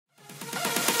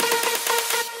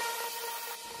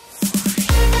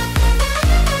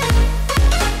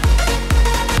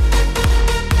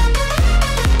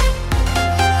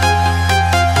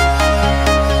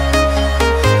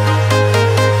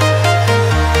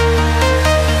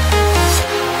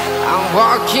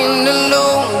walking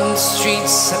alone, the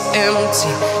streets are empty.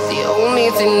 The only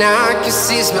thing I can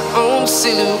see is my own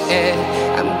silhouette.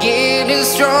 I'm getting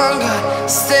stronger,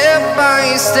 step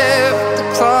by step. The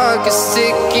clock is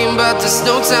ticking, but there's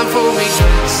no time for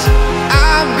regrets.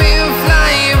 I've been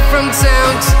flying from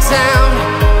town to town,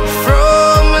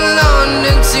 from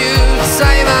London to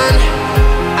Taiwan.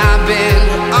 I've been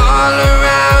all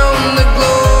around the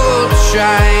globe,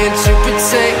 trying to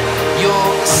protect your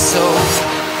soul.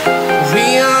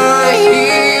 We are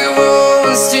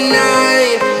heroes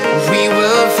tonight. We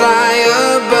will fly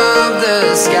above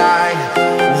the sky.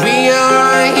 We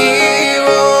are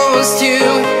heroes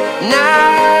tonight.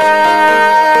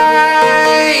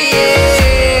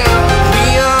 Yeah. We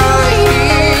are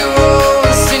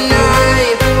heroes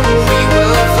tonight. We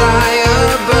will fly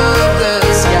above the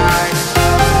sky.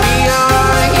 We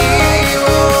are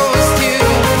heroes tonight.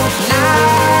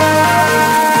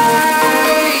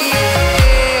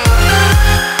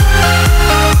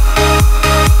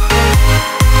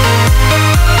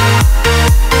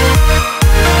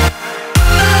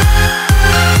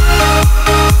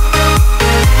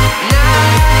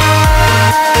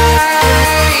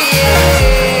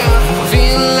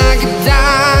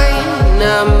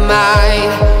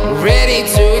 Ready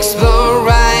to explore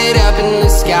right up in the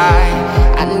sky.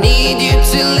 I need you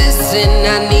to listen,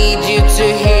 I need you to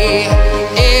hear,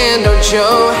 and don't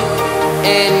show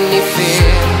any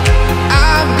fear.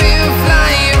 I've been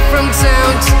flying from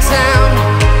town to town,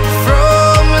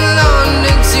 from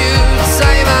London to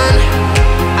Taiwan.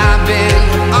 I've been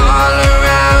all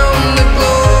around the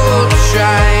globe,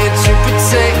 trying to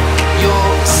protect your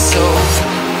soul.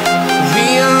 We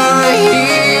are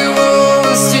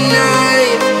heroes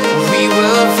tonight. We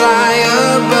will fly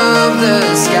above the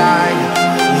sky.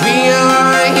 We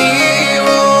are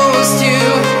heroes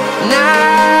tonight.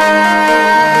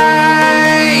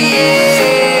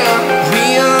 Yeah. We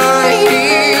are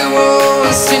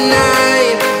heroes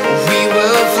tonight. We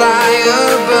will fly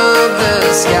above the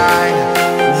sky.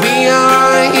 We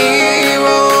are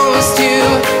heroes tonight.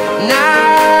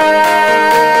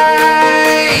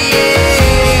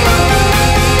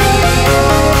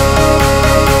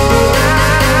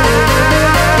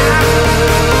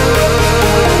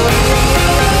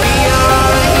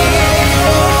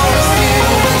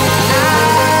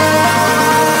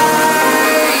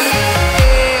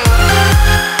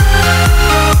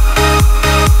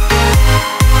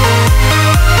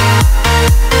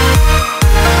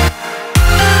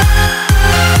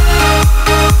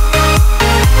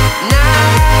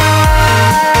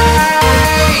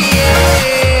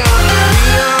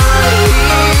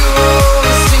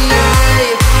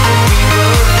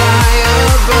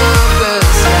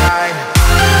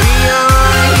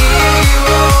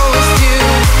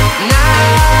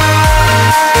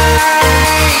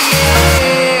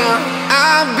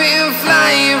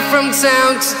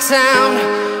 Town to town,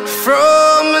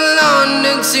 from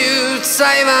London to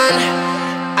Taiwan.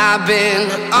 I've been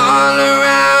all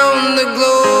around the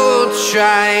globe,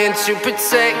 trying to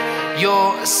protect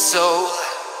your soul.